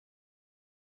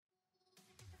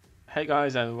Hey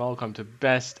guys, and welcome to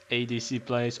Best ADC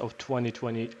Plays of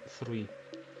 2023.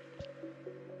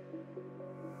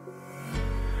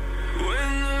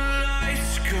 When the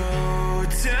lights go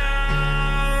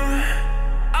down,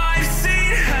 I've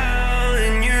seen hell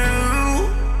in you,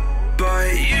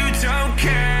 but you don't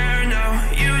care, no,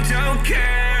 you don't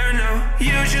care, no.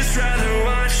 You just rather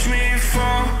watch me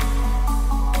fall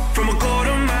from a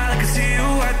quarter mile. I can see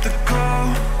you at the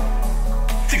call.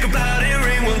 Think about it,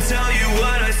 ring won't tell you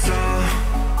what I saw.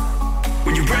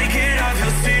 When you break it off,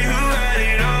 you'll see who had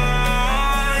it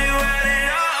all. You had it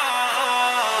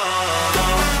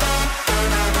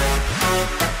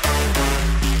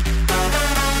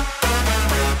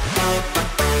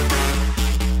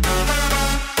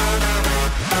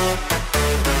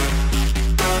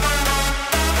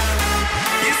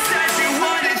You said you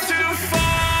wanted to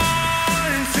fall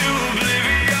into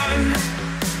oblivion.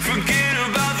 Forget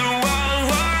about the world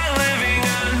we're living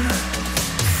in.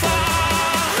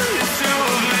 Fall into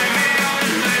oblivion,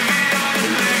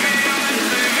 oblivion.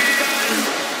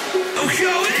 Oh,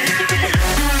 go into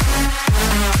oblivion.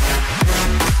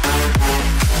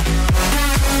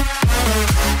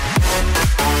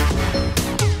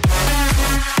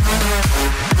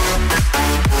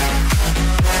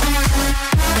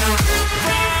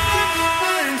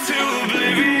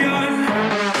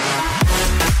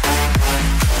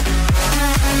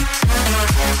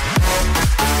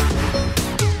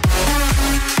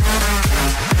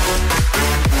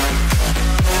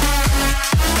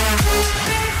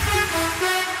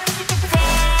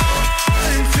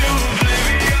 Into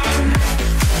oblivion.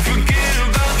 Forget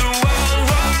about the world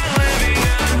we're living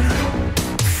in.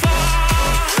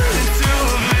 Fall into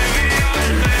oblivion,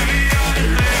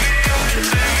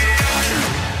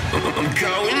 I'm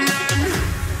going on.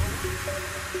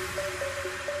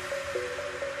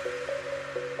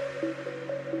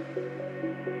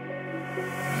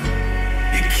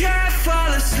 You can't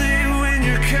fall asleep when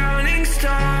you're counting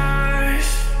stars.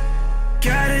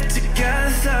 Get it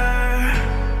together.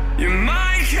 Your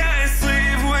mind can't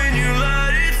sleep when you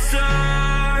let it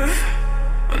serve.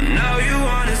 And now you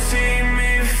wanna see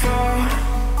me fall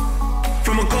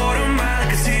from a quarter mile. I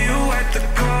can see you at the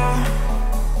call.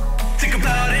 Think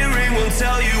about it, ring won't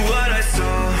tell you what I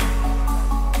saw.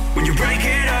 When you break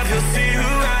it off, you'll see who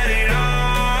had it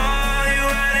all. You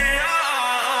had it all.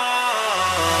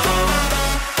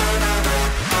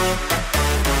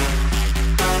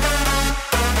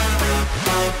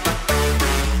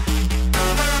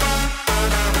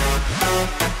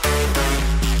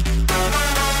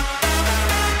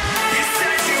 You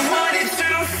said you wanted to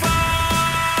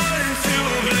fall into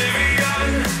oblivion.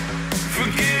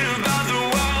 Forget about the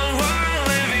world we're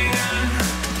living in.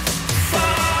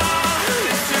 Fall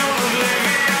into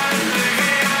oblivion,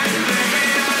 oblivion.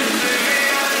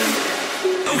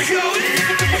 Oh, go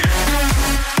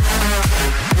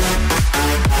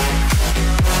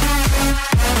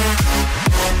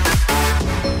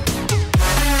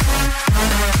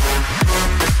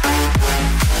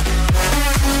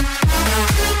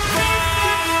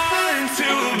into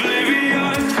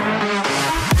oblivion.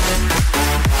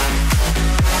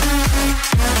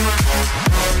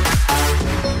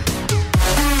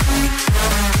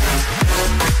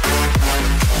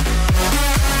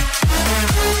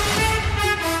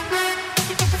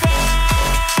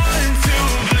 Fall into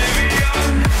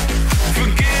oblivion.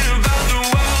 Forget about the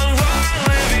world we're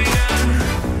living in.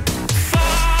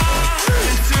 Fall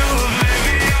into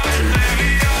oblivion,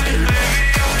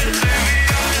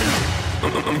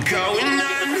 I'm going